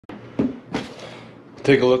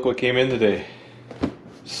Take a look what came in today.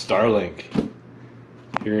 Starlink.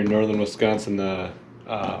 Here in northern Wisconsin, the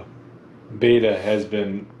beta has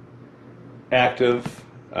been active.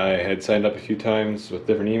 I had signed up a few times with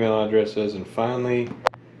different email addresses, and finally,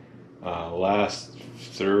 last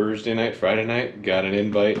Thursday night, Friday night, got an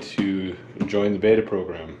invite to join the beta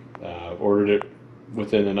program. Ordered it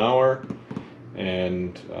within an hour,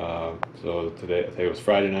 and so today, I think it was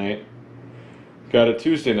Friday night. Got it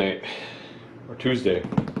Tuesday night, or Tuesday.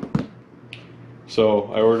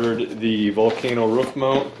 So I ordered the volcano roof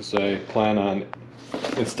mount because I plan on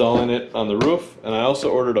installing it on the roof, and I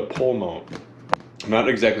also ordered a pole mount. I'm not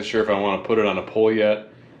exactly sure if I want to put it on a pole yet.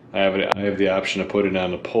 I have the option to put it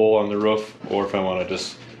on a pole on the roof, or if I want to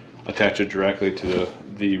just attach it directly to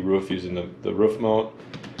the roof using the roof mount.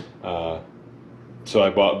 So I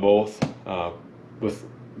bought both. With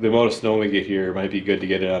the amount of snow we get here, it might be good to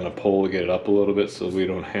get it on a pole to get it up a little bit so we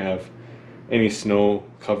don't have any snow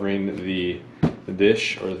covering the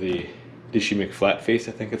dish, or the Dishy McFlatface,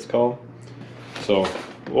 I think it's called. So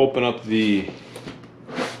we'll open up the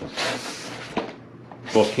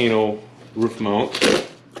volcano roof mount,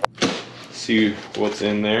 see what's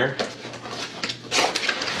in there.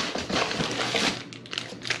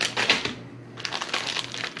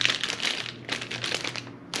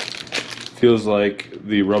 Feels like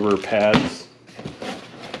the rubber pads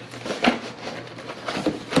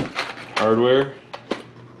hardware.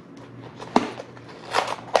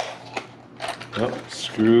 Yep,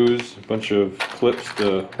 screws, a bunch of clips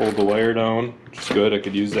to hold the wire down, which is good. I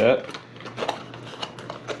could use that.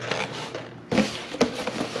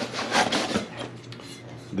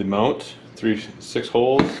 The mount, 6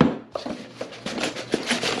 holes,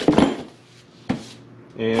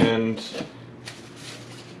 and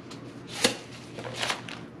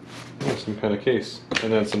some kind of case,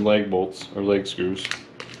 and then some leg bolts or leg screws,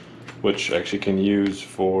 which actually can use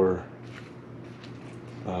for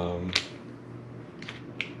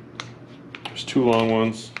there's 2 long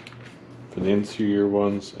ones for the interior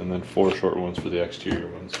ones, and then 4 short ones for the exterior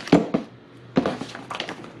ones.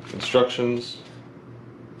 Instructions.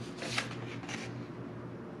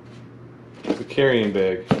 It's a carrying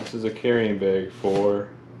bag. This is a carrying bag for,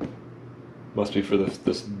 must be for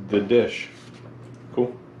the dish.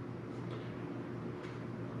 Cool.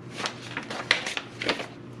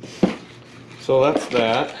 So that's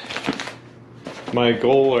that. My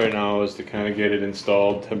goal right now is to kind of get it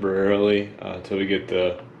installed temporarily until we get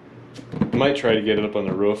I might try to get it up on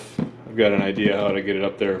the roof. I've got an idea how to get it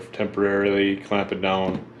up there temporarily, clamp it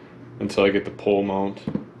down until I get the pole mount.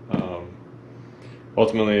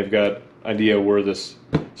 Ultimately, I've got idea where this,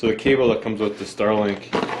 so the cable that comes with the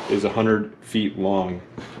Starlink is 100 feet long.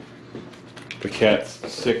 The Cat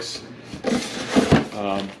 6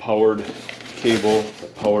 powered cable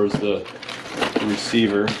that powers the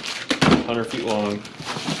receiver, 100 feet long,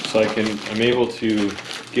 so I'm able to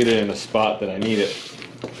get it in a spot that I need it.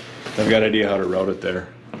 I've got an idea how to route it there.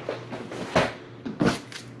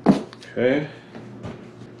 Okay.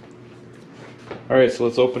 Alright, so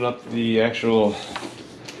let's open up the actual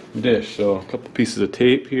dish. So a couple pieces of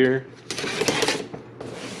tape here.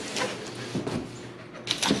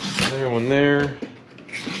 There, one there.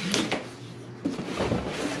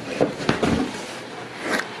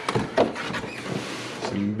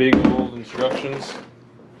 Some big old instructions.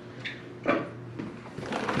 I've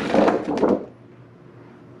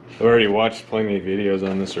already watched plenty of videos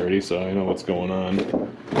on this already, so I know what's going on.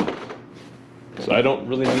 So I don't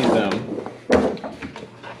really need them.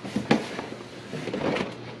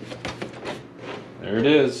 There it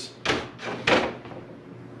is.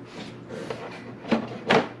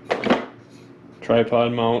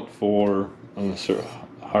 Tripod mount for on the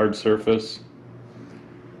hard surface.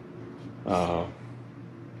 Don't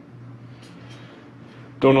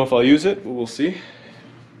know if I'll use it, but we'll see.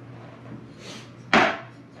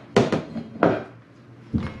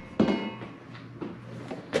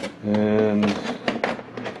 And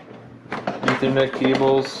Ethernet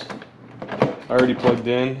cables already plugged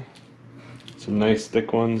in. Some nice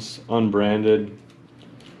thick ones, unbranded.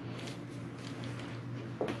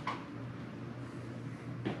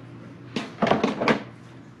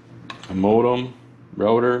 A modem,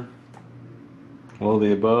 router, all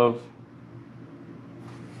the above.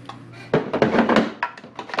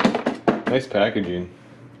 Nice packaging.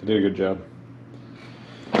 They did a good job.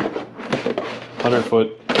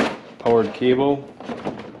 100-foot powered cable.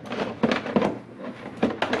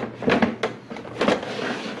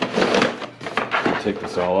 Take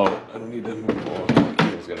this all out. I don't need to move. Oh, the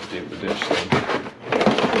cable's got to stay with the dish. So.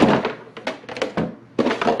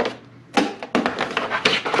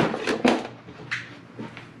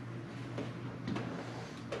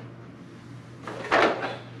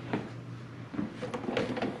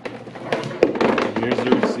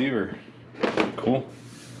 cool.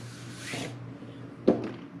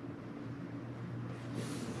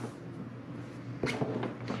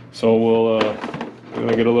 So we're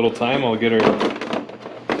gonna get a little time. I'll get her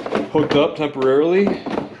hooked up temporarily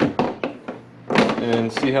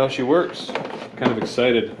and see how she works. Kind of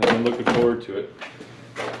excited. I'm looking forward to it.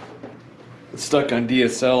 It's stuck on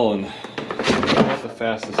DSL and not the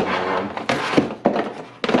fastest in the world.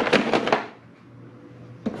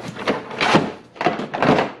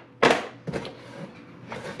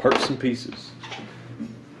 Parts and pieces.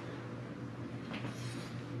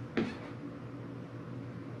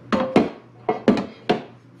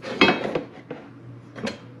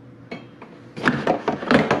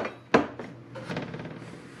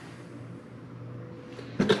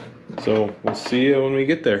 So we'll see you when we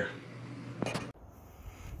get there.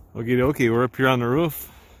 Okie dokie, we're up here on the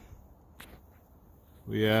roof.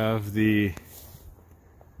 We have the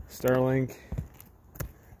Starlink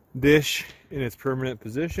dish in its permanent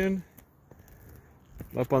position.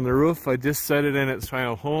 Up on the roof, I just set it in its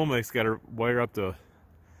final home. I just got to wire up the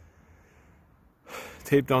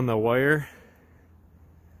taped on the wire.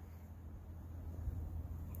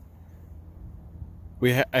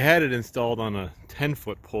 I had it installed on a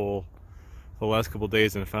 10-foot pole the last couple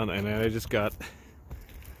days, and I just got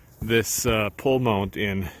this pole mount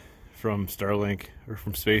in from Starlink or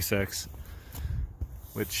from SpaceX,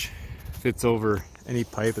 which fits over any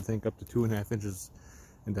pipe, I think up to 2.5 inches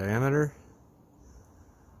in diameter.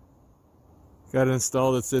 Got it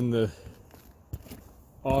installed. It's in the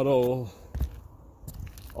auto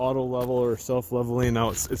level or self-leveling. Now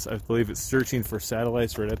it's I believe it's searching for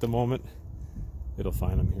satellites right at the moment. It'll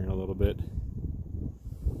find them here in a little bit.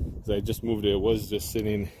 As I just moved it, it was just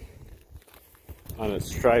sitting on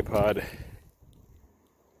its tripod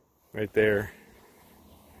right there.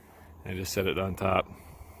 I just set it on top.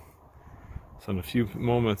 So in a few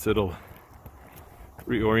moments it'll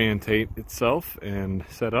reorientate itself and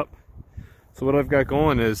set up. So what I've got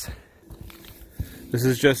going is, this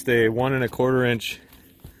is just a 1 1/4 inch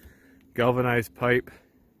galvanized pipe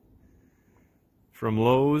from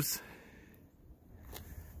Lowe's,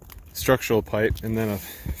 structural pipe, and then a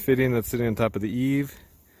fitting that's sitting on top of the eave,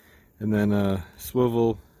 and then a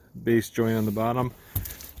swivel base joint on the bottom.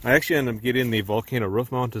 I actually ended up getting the Volcano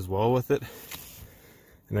roof mount as well with it,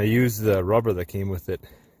 and I used the rubber that came with it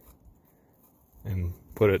and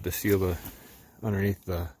put it to seal the underneath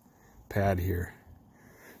the pad here.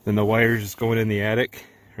 Then the wires just going in the attic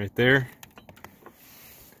right there,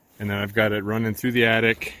 and then I've got it running through the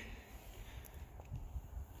attic,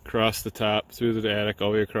 across the top, through the attic,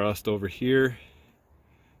 all the way across over here,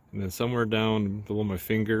 and then somewhere down below my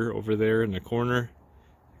finger over there in the corner,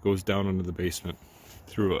 it goes down into the basement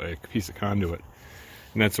through a piece of conduit,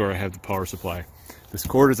 and that's where I have the power supply. This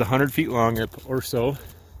cord is 100 feet long or so,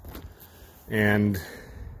 and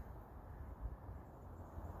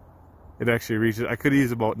it actually reaches, I could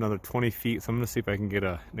use about another 20 feet, so I'm going to see if I can get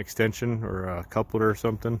an extension or a coupler or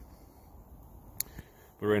something.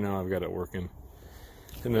 But right now I've got it working.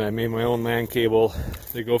 And then I made my own LAN cable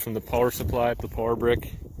to go from the power supply up the power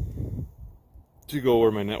brick to go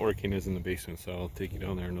where my networking is in the basement. So I'll take you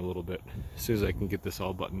down there in a little bit, as soon as I can get this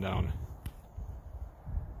all buttoned down.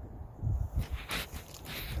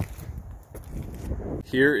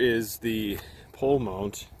 Here is the pole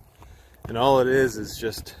mount. And all it is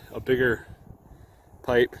just a bigger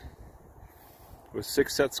pipe with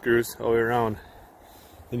 6 set screws all the way around.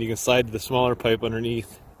 Then you can slide the smaller pipe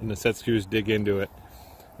underneath and the set screws dig into it.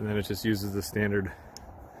 And then it just uses the standard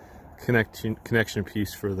connection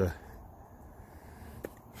piece for the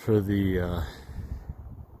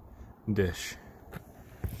dish.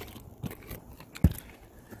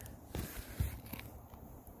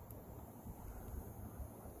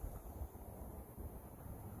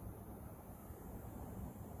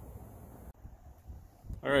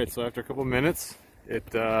 Alright, so after a couple minutes,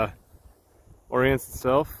 it orients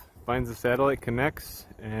itself, finds the satellite, connects,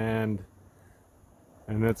 and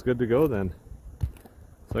that's good to go then.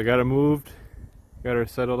 So I got it moved, got her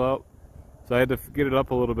settled out. So I had to get it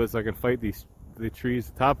up a little bit so I can fight the trees,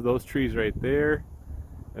 the top of those trees right there.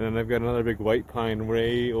 And then I've got another big white pine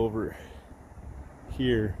way over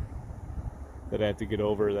here that I have to get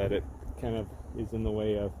over, that it kind of is in the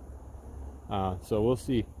way of. So we'll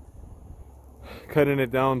see. Cutting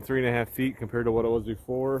it down 3.5 feet compared to what it was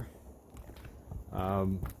before. I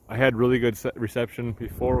had really good reception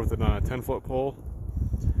before with it on a 10-foot pole.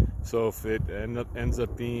 So if it ends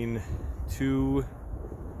up being too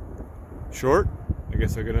short, I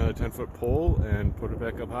guess I'll get another 10-foot pole and put it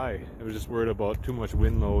back up high. I was just worried about too much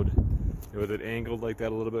wind load. With it angled like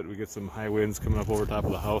that a little bit, we get some high winds coming up over top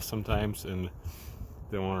of the house sometimes, and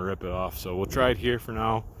they want to rip it off. So we'll try it here for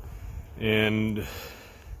now and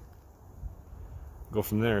go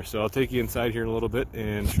from there. So I'll take you inside here in a little bit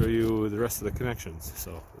and show you the rest of the connections.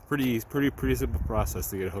 So pretty simple process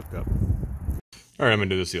to get it hooked up. All right, I'm gonna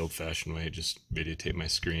do this the old-fashioned way. Just videotape my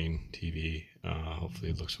screen, TV.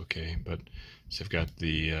 Hopefully it looks okay. But so I've got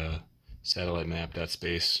the satellite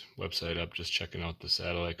map.space website up, just checking out the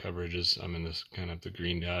satellite coverages. I'm in this kind of the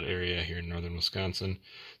green dot area here in northern Wisconsin.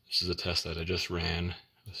 This is a test that I just ran,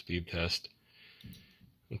 a speed test.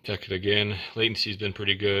 I'll check it again. Latency's been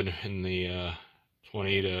pretty good in the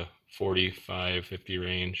 20 to 45, 50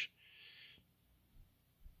 range.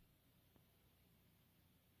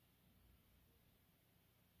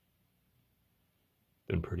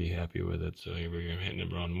 Been pretty happy with it. So here we're hitting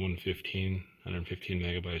around 115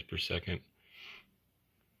 megabytes per second.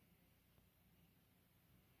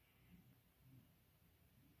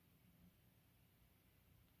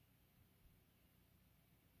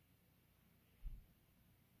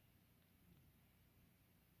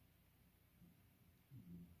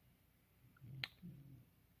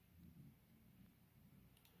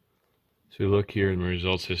 So we look here in my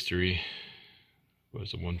results history. What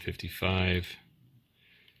was it, 155,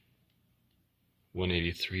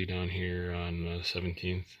 183 down here on the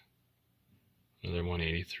 17th, another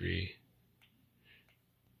 183.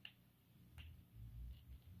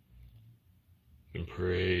 Been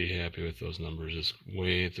pretty happy with those numbers.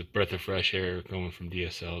 It's a breath of fresh air going from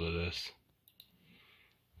DSL to this.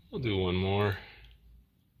 We'll do one more.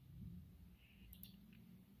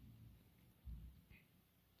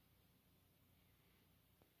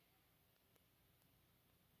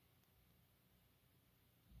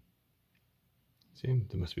 See,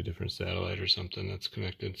 there must be a different satellite or something that's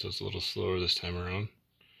connected, so it's a little slower this time around.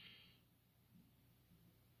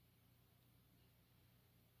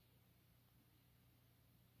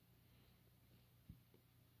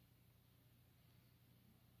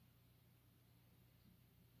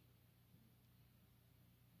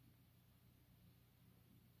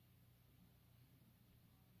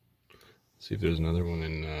 See if there's another one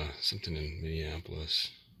in something in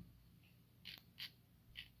Minneapolis.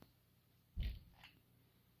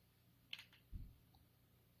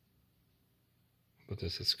 But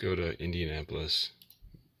let's go to Indianapolis,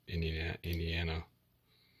 Indiana.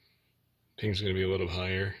 Ping's going to be a little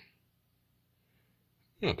higher.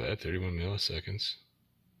 Not bad, 31 milliseconds.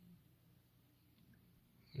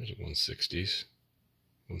 There's a 160s,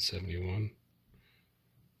 171.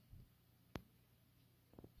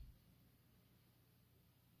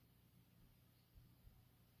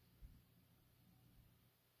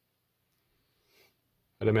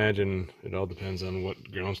 I'd imagine it all depends on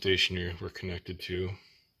what ground station we're connected to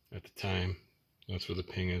at the time. That's where the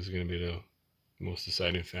ping is going to be the most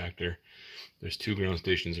deciding factor. There's 2 ground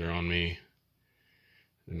stations around me.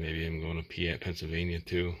 And maybe I'm going to Pennsylvania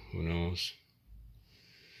too. Who knows?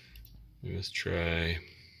 Let's try.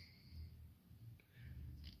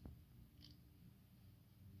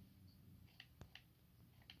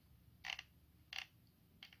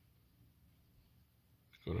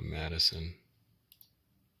 Go to Madison.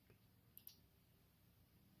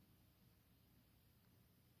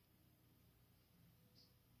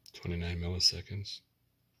 29 milliseconds.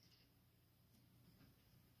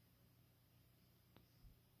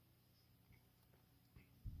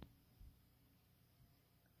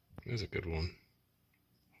 That's a good one.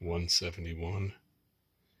 171.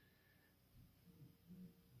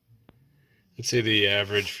 I'd say the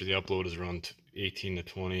average for the upload is around 18 to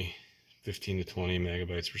 20, 15 to 20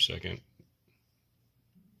 megabytes per second,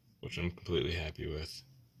 which I'm completely happy with.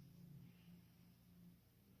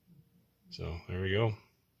 So there we go.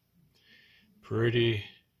 Pretty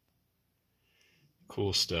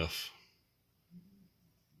cool stuff.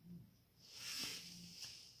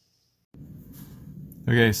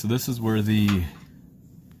 Okay, so this is where the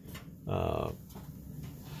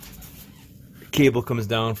cable comes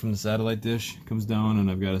down from the satellite dish. It comes down, and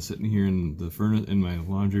I've got it sitting here in the furnace in my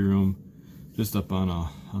laundry room, just up on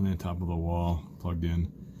the top of the wall, plugged in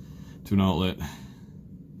to an outlet,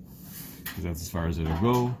 because that's as far as it'll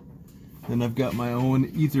go. Then I've got my own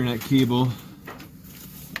Ethernet cable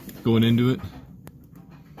going into it,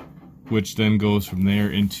 which then goes from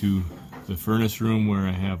there into the furnace room where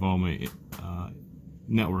I have all my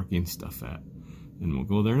networking stuff at, and we'll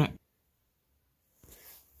go there next.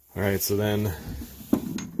 Alright, so then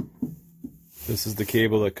this is the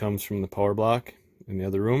cable that comes from the power block in the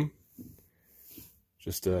other room.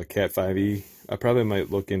 Just a Cat 5e. I probably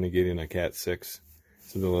might look into getting a Cat 6,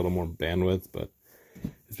 something a little more bandwidth, but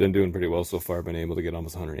it's been doing pretty well so far. Been able to get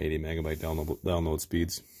almost 180 megabyte download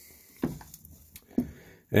speeds.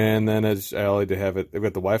 And then I like to have it. I've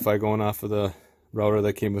got the Wi-Fi going off of the router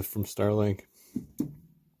that came with from Starlink.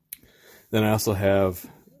 Then I also have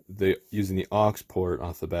using the aux port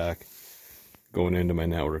off the back going into my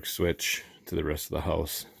network switch to the rest of the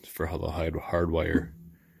house for the hardwire.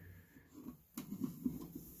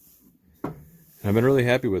 And I've been really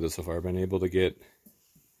happy with it so far. I've been able to get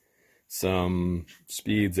some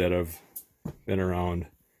speeds that have been around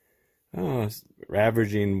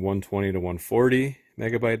averaging 120 to 140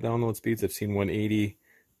 megabyte download speeds. I've seen 180.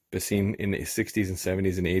 I've seen in the 60s and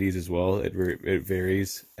 70s and 80s as well. It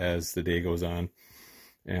varies as the day goes on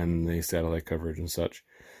and the satellite coverage and such.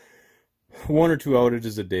 1 or 2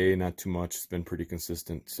 outages a day, not too much. It's been pretty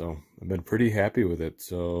consistent, so I've been pretty happy with it.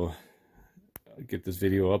 So I'll get this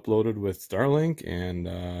video uploaded with Starlink, and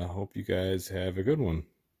hope you guys have a good one.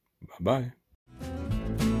 Bye-bye.